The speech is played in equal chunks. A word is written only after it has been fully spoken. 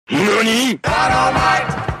NANI?!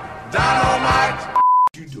 Dynamite! Dynamite!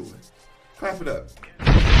 What you doing? Clap it up.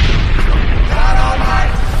 Dynamite!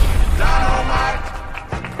 Dynamite!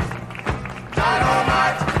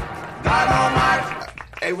 Dynamite! Dynamite!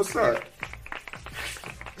 Hey, what's up?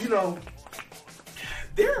 You know,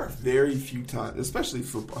 there are very few times, especially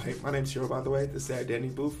football. Hey, my name's Cheryl, by the way. This is at Danny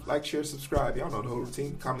Booth. Like, share, subscribe. Y'all know the whole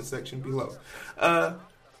routine. Comment section below.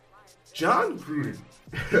 John Gruden.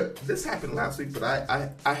 This happened last week, but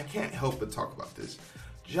I can't help but talk about this.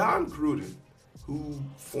 John Gruden, who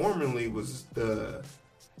formerly was the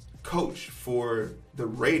coach for the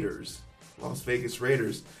Raiders, Las Vegas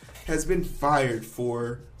Raiders, has been fired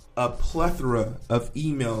for a plethora of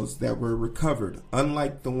emails that were recovered,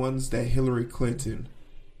 unlike the ones that Hillary Clinton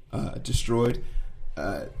destroyed.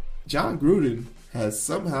 John Gruden has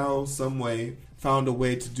somehow, some way, found a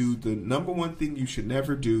way to do the number one thing you should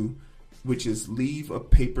never do, which is leave a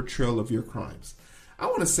paper trail of your crimes. I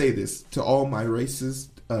want to say this to all my racist,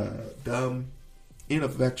 dumb,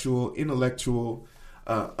 intellectual,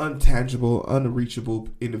 untangible, unreachable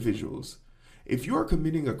individuals. If you are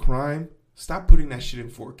committing a crime, stop putting that shit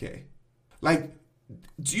in 4K. Like,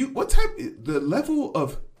 the level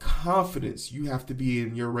of confidence you have to be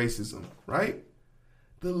in your racism, right?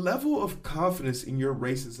 The level of confidence in your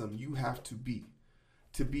racism you have to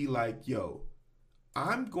be like, yo,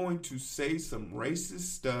 I'm going to say some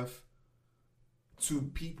racist stuff to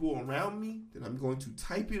people around me, then I'm going to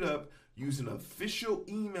type it up, use an official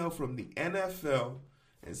email from the NFL,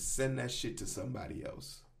 and send that shit to somebody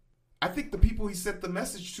else. I think the people he sent the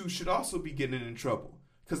message to should also be getting in trouble,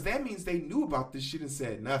 because that means they knew about this shit and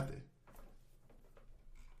said nothing.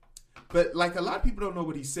 But like, a lot of people don't know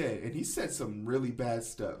what he said, and he said some really bad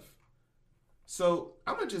stuff. So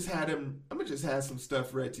I'm gonna just have some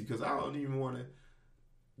stuff read to you, because I don't even want to.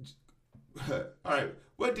 All right,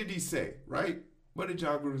 what did he say? Right? What did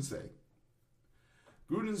John Gruden say?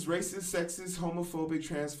 Gruden's racist, sexist, homophobic,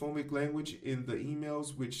 transphobic language in the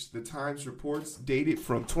emails, which the Times reports, dated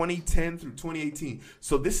from 2010 through 2018.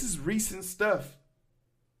 So this is recent stuff.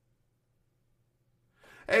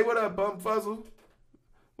 Hey, what up, Bum Fuzzle?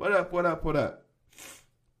 What up?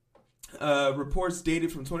 Reports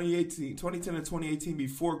dated from 2010 to 2018,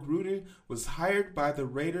 before Gruden was hired by the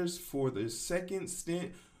Raiders for the second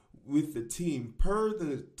stint with the team. Per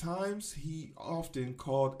the Times, he often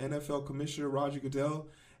called NFL Commissioner Roger Goodell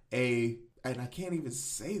and I can't even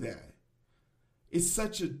say that. It's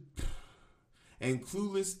such and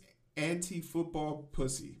clueless anti-football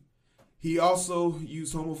pussy. He also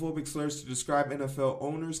used homophobic slurs to describe NFL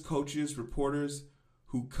owners, coaches, reporters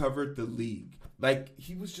who covered the league. Like,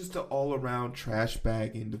 he was just an all-around trash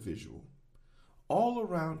bag individual.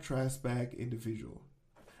 All-around trash bag individual.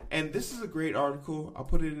 And this is a great article. I'll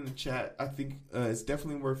put it in the chat. I think it's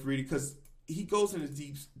definitely worth reading, because he goes into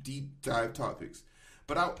deep dive topics.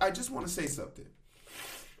 But I just want to say something.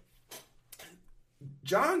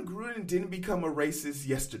 John Gruden didn't become a racist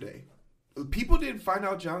yesterday. People didn't find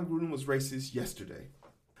out John Gruden was racist yesterday.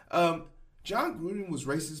 John Gruden was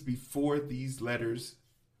racist before these letters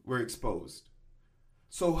were exposed.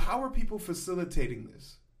 So how are people facilitating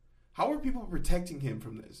this? How are people protecting him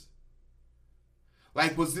from this?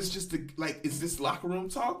 Like, was this just is this locker room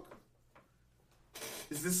talk?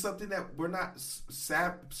 Is this something that we're not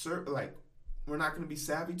we're not going to be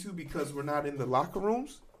savvy to because we're not in the locker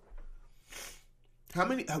rooms?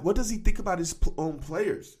 What does he think about his own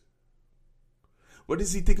players? What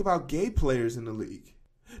does he think about gay players in the league?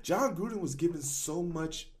 John Gruden was given so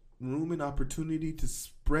much room and opportunity to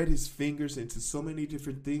spread his fingers into so many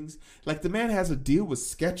different things. Like, the man has a deal with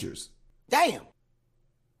Skechers. Damn!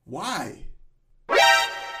 Why?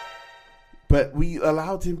 But we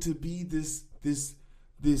allowed him to be this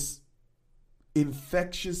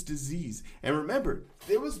infectious disease. And remember,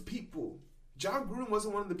 there was people. John Gruden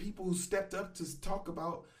wasn't one of the people who stepped up to talk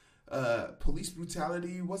about police brutality.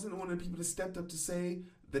 He wasn't one of the people that stepped up to say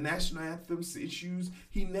the national anthem's issues.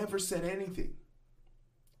 He never said anything.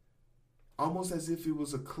 Almost as if it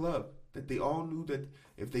was a club that they all knew that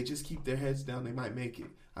if they just keep their heads down, they might make it.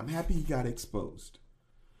 I'm happy he got exposed.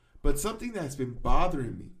 But something that's been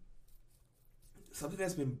bothering me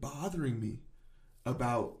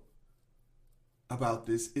about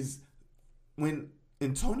this is when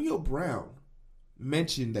Antonio Brown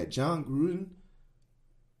mentioned that John Gruden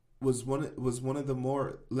was one of the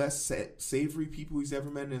more less savory people he's ever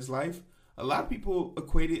met in his life. A lot of people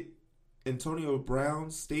equated Antonio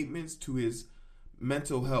Brown's statements to his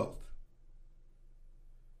mental health.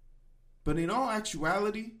 But in all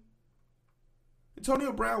actuality,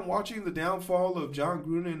 Antonio Brown watching the downfall of John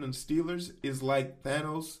Gruden and the Steelers is like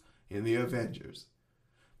Thanos in the Avengers.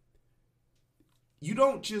 you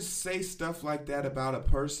don't just say stuff like that about a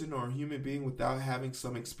person or a human being without having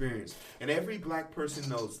some experience. And every black person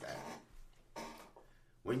knows that.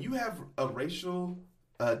 When you have a racial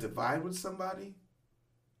divide with somebody,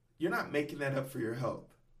 you're not making that up for your health.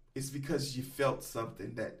 It's because you felt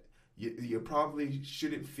something that you probably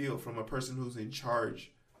shouldn't feel from a person who's in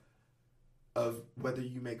charge of whether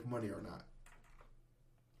you make money or not.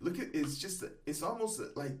 Look at it's almost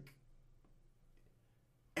like,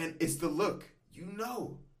 and it's the look. You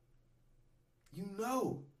know.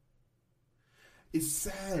 It's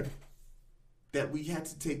sad that we had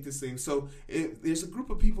to take this thing. So there's a group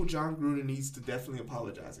of people John Gruden needs to definitely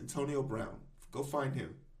apologize. Antonio Brown. Go find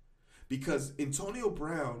him. Because Antonio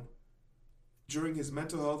Brown, during his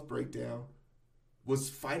mental health breakdown, was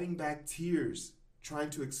fighting back tears, trying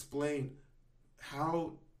to explain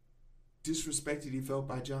how disrespected he felt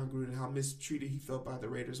by John Gruden, how mistreated he felt by the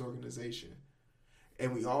Raiders organization.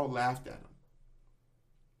 And we all laughed at him.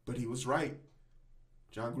 But he was right.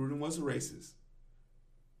 John Gruden was a racist.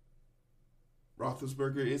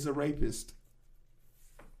 Roethlisberger is a rapist.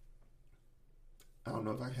 I don't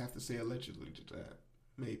know if I have to say allegedly to that.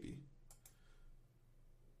 Maybe.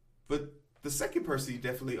 But the second person he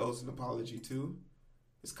definitely owes an apology to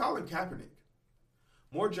is Colin Kaepernick.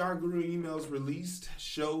 More John Gruden emails released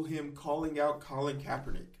show him calling out Colin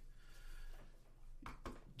Kaepernick.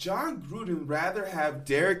 John Gruden rather have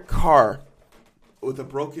Derek Carr with a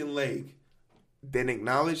broken leg than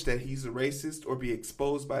acknowledge that he's a racist or be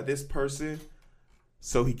exposed by this person.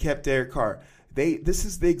 So he kept Derek Carr. This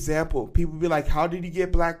is the example. People be like, how did he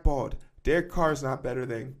get blackballed? Derek Carr is not better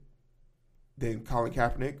than Colin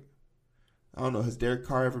Kaepernick. I don't know. Has Derek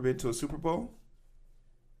Carr ever been to a Super Bowl?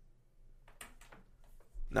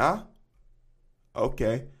 Nah?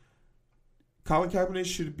 Okay. Colin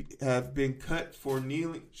Kaepernick have been cut for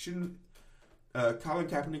kneeling. Colin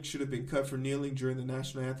Kaepernick should have been cut for kneeling during the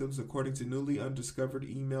national anthems, according to newly undiscovered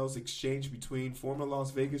emails exchanged between former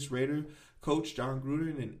Las Vegas Raider coach John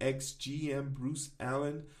Gruden and ex-GM Bruce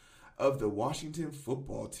Allen of the Washington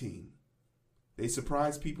football team. They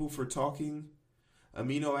surprised people for talking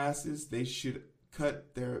amino acids. They should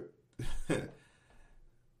cut their...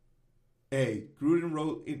 Hey, Gruden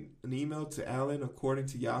wrote in an email to Allen, according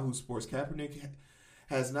to Yahoo Sports. Kaepernick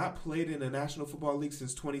has not played in the National Football League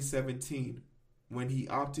since 2017, when he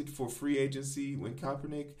opted for free agency. When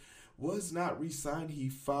Kaepernick was not re-signed, he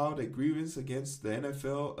filed a grievance against the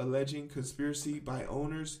NFL alleging conspiracy by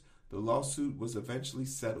owners. The lawsuit was eventually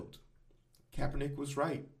settled. Kaepernick was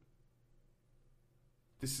right.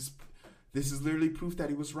 This is literally proof that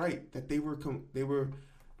he was right, that they were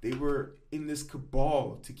in this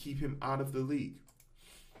cabal to keep him out of the league.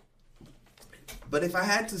 But if I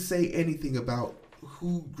had to say anything about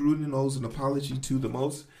who Gruden owes an apology to the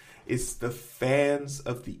most, it's the fans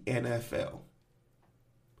of the NFL.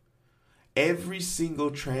 Every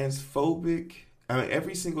single trans fan,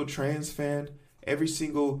 every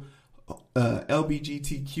single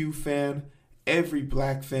LGBTQ fan, every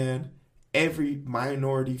black fan, every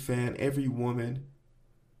minority fan, every woman,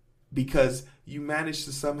 because you managed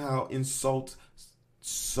to somehow insult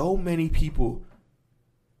so many people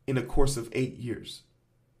in a course of 8 years.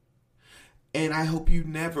 And I hope you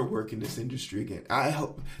never work in this industry again. I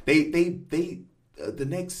hope they the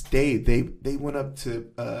next day they went up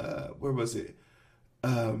to where was it?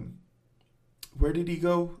 Where did he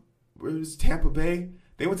go? Where was Tampa Bay?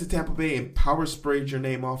 They went to Tampa Bay and power sprayed your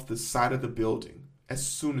name off the side of the building as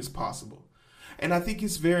soon as possible. And I think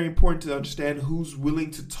it's very important to understand who's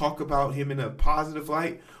willing to talk about him in a positive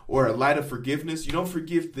light or a light of forgiveness. You don't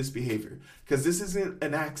forgive this behavior because this isn't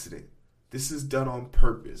an accident. This is done on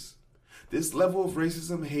purpose. This level of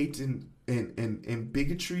racism, hate, and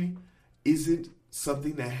bigotry isn't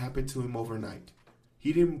something that happened to him overnight.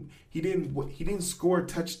 He didn't score a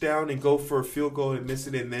touchdown and go for a field goal and miss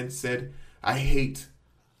it and then said, "I hate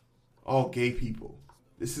all gay people."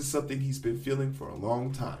 This is something he's been feeling for a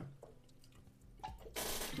long time.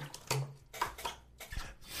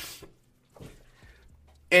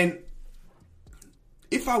 And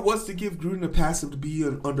if I was to give Gruden a pass, it would be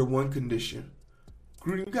under one condition.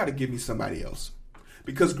 Gruden, you got to give me somebody else.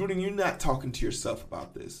 Because Gruden, you're not talking to yourself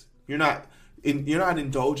about this. You're not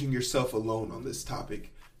indulging yourself alone on this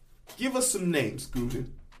topic. Give us some names,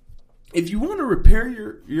 Gruden. If you want to repair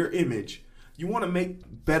your image, you want to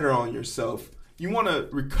make better on yourself, you want to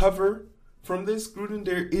recover from this, Gruden,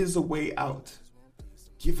 there is a way out.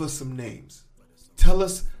 Give us some names.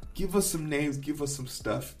 Give us some names, give us some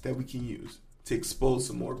stuff that we can use to expose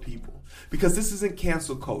some more people. Because this isn't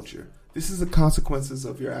cancel culture. This is the consequences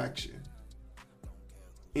of your action.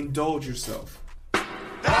 Indulge yourself.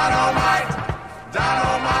 Dynamite!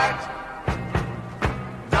 Dynamite!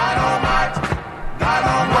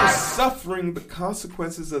 suffering the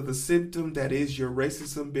consequences of the symptom that is your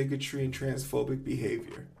racism, bigotry, and transphobic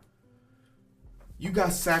behavior. You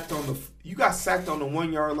got sacked on the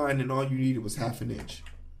 1 yard line, and all you needed was half an inch.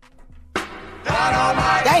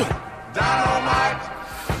 Dynamite. Damn. Dynamite.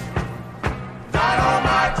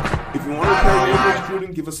 Dynamite. If you want to play neighborhood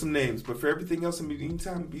Gruden, give us some names. But for everything else in between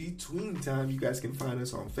time, you guys can find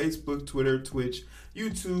us on Facebook, Twitter, Twitch,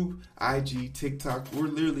 YouTube, IG, TikTok. We're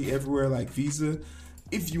literally everywhere like Visa.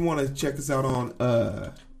 If you want to check us out on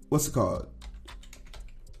what's it called?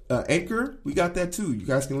 Anchor, we got that too. You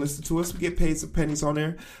guys can listen to us. We get paid some pennies on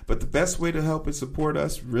there. But the best way to help and support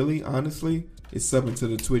us, really, honestly, is subbing to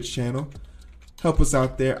the Twitch channel. Help us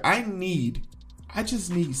out there. I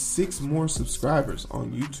just need 6 more subscribers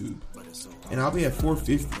on YouTube, and I'll be at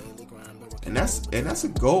 450. And that's a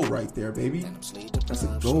goal right there, baby. That's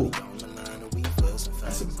a goal.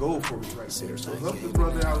 That's a goal for me right there. So help the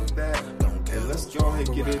brother out with that, and let's go ahead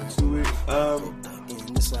and get into it.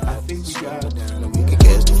 I think we got. We can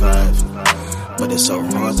catch the vibe, but it's so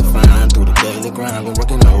hard to find through the daily grind. We're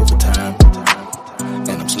working overtime,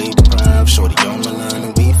 and I'm sleep deprived. Shorty on my line,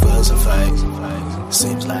 and we fuss and fight.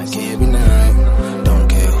 Seems like every night. Don't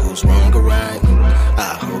care who's wrong or right.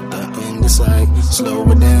 I hope the end is sight. Slow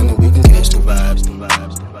it down, and we can catch the vibes.